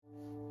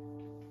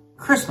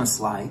Christmas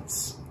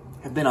lights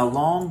have been a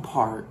long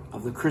part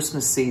of the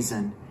Christmas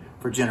season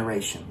for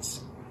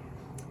generations.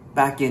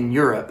 Back in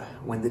Europe,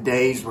 when the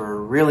days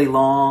were really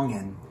long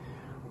and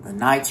the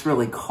nights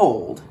really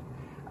cold,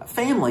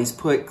 families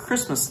put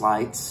Christmas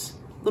lights,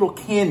 little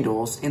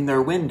candles in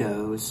their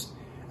windows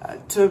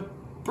to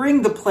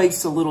bring the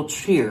place a little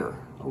cheer,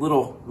 a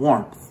little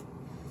warmth.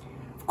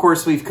 Of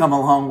course, we've come a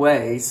long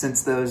way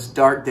since those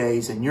dark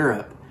days in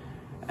Europe.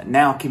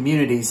 Now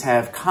communities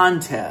have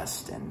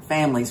contests and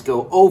families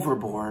go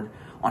overboard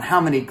on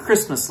how many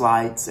Christmas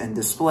lights and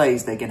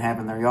displays they can have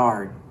in their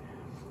yard.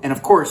 And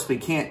of course, we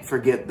can't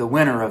forget the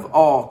winner of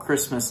all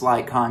Christmas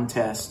light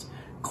contests,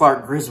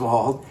 Clark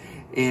Griswold,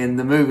 in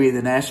the movie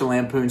The National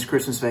Lampoon's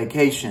Christmas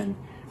Vacation.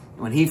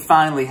 When he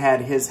finally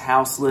had his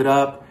house lit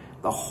up,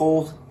 the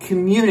whole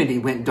community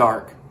went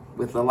dark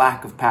with the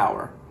lack of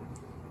power.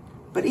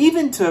 But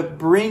even to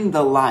bring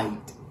the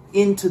light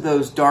into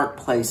those dark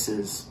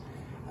places,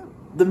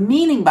 the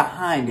meaning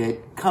behind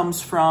it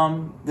comes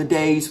from the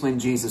days when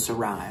Jesus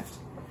arrived.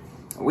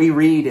 We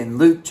read in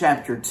Luke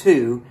chapter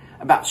 2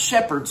 about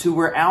shepherds who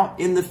were out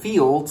in the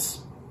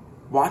fields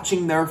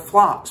watching their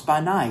flocks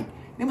by night.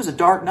 It was a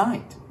dark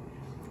night.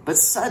 But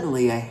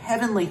suddenly a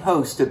heavenly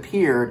host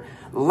appeared,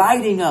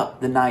 lighting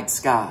up the night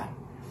sky.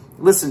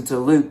 Listen to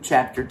Luke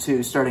chapter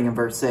 2, starting in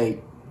verse 8.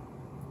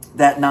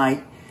 That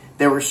night,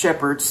 there were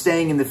shepherds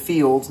staying in the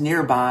fields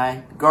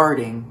nearby,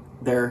 guarding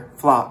their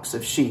flocks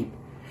of sheep.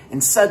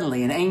 And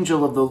suddenly an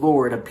angel of the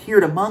Lord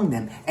appeared among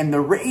them, and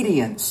the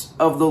radiance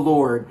of the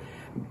Lord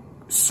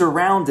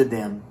surrounded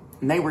them,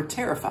 and they were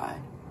terrified.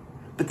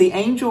 But the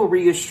angel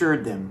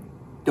reassured them,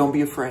 "Don't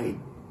be afraid,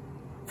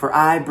 for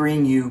I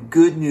bring you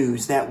good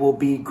news that will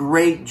be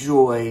great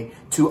joy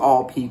to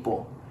all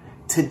people.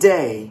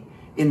 Today,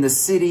 in the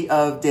city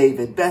of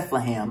David,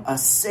 Bethlehem, a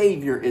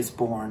Savior is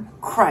born,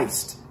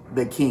 Christ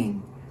the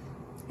King.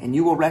 And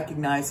you will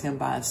recognize him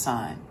by a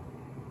sign.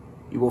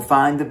 You will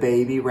find the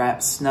baby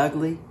wrapped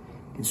snugly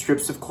in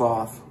strips of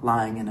cloth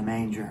lying in a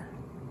manger."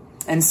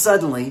 And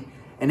suddenly,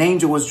 an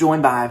angel was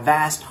joined by a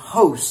vast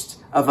host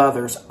of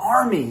others,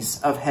 armies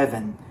of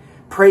heaven,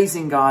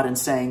 praising God and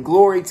saying,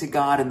 "Glory to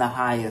God in the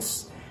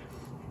highest,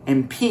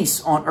 and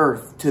peace on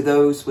earth to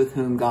those with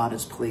whom God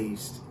is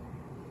pleased."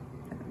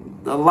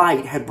 The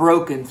light had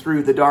broken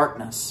through the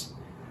darkness.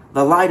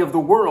 The light of the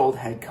world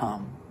had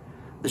come.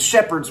 The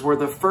shepherds were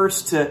the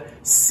first to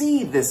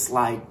see this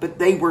light, but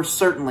they were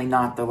certainly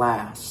not the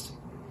last.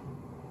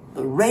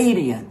 The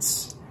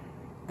radiance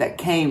that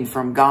came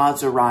from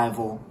God's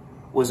arrival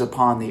was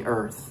upon the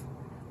earth.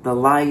 The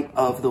light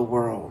of the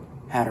world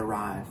had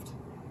arrived.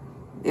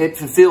 It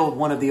fulfilled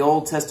one of the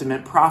Old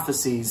Testament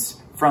prophecies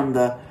from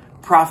the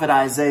prophet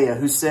Isaiah,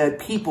 who said,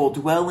 "People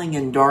dwelling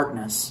in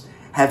darkness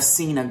have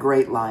seen a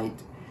great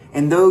light,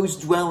 and those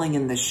dwelling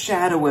in the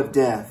shadow of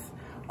death,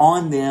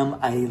 on them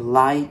a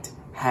light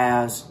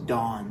has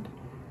dawned."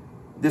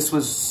 This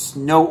was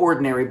no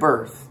ordinary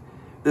birth.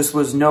 This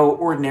was no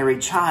ordinary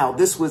child.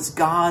 This was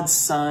God's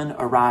Son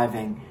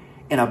arriving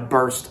in a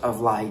burst of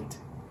light.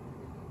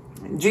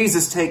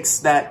 Jesus takes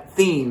that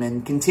theme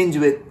and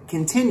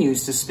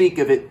continues to speak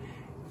of it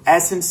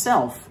as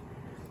himself.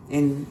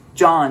 In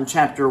John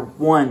chapter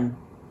 1,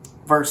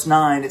 verse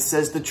 9, it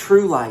says, "The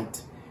true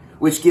light,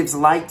 which gives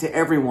light to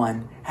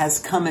everyone, has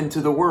come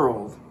into the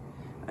world."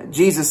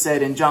 Jesus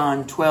said in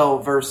John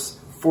 12, verse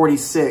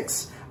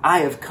 46,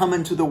 "I have come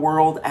into the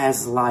world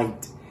as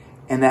light,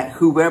 and that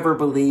whoever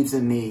believes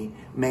in me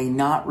may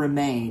not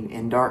remain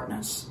in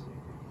darkness."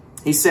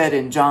 He said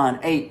in John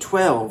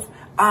 8:12,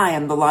 "I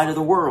am the light of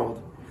the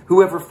world.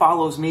 Whoever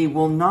follows me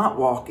will not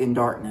walk in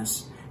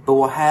darkness, but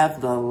will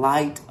have the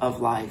light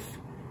of life."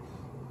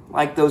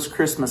 Like those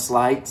Christmas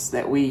lights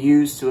that we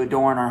use to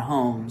adorn our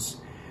homes,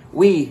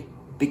 we,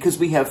 because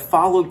we have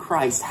followed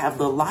Christ, have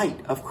the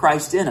light of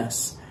Christ in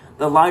us.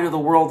 The light of the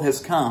world has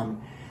come,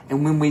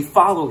 and when we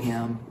follow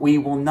him, we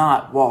will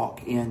not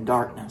walk in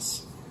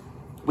darkness.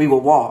 We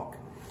will walk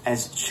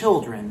as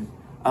children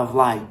of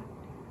light.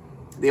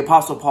 The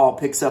Apostle Paul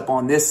picks up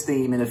on this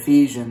theme in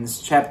Ephesians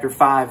chapter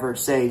 5,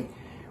 verse 8,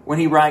 when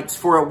he writes,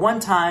 "For at one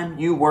time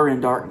you were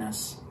in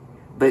darkness,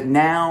 but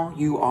now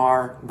you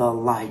are the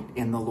light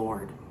in the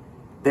Lord.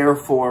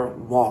 Therefore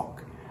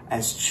walk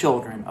as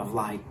children of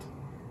light."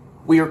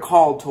 We are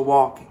called to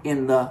walk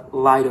in the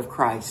light of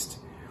Christ.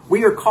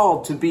 We are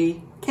called to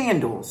be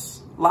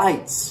candles,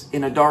 lights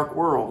in a dark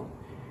world.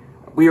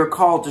 We are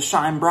called to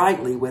shine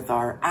brightly with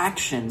our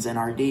actions and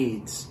our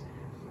deeds.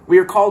 We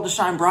are called to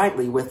shine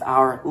brightly with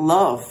our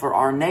love for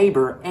our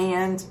neighbor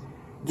and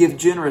give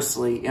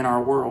generously in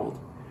our world.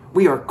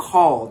 We are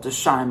called to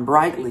shine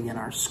brightly in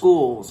our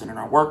schools and in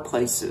our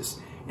workplaces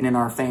and in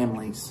our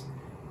families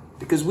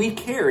because we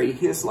carry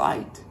his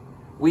light.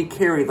 We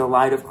carry the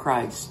light of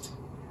Christ.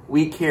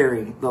 We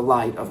carry the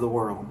light of the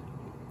world.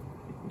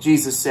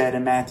 Jesus said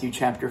in Matthew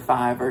chapter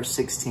 5, verse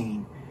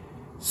 16,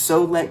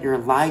 "So let your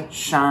light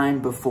shine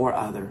before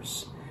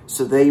others,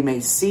 so they may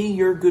see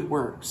your good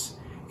works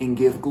and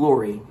give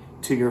glory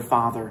to your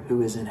Father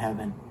who is in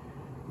heaven."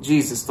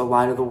 Jesus, the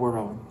light of the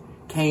world,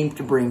 came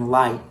to bring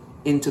light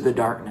into the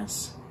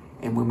darkness.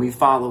 And when we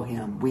follow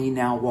him, we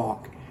now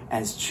walk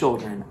as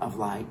children of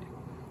light.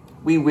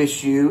 We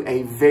wish you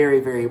a very,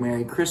 very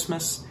Merry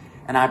Christmas.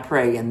 And I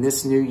pray in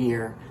this new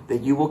year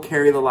that you will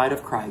carry the light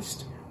of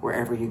Christ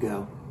wherever you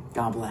go.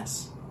 God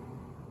bless.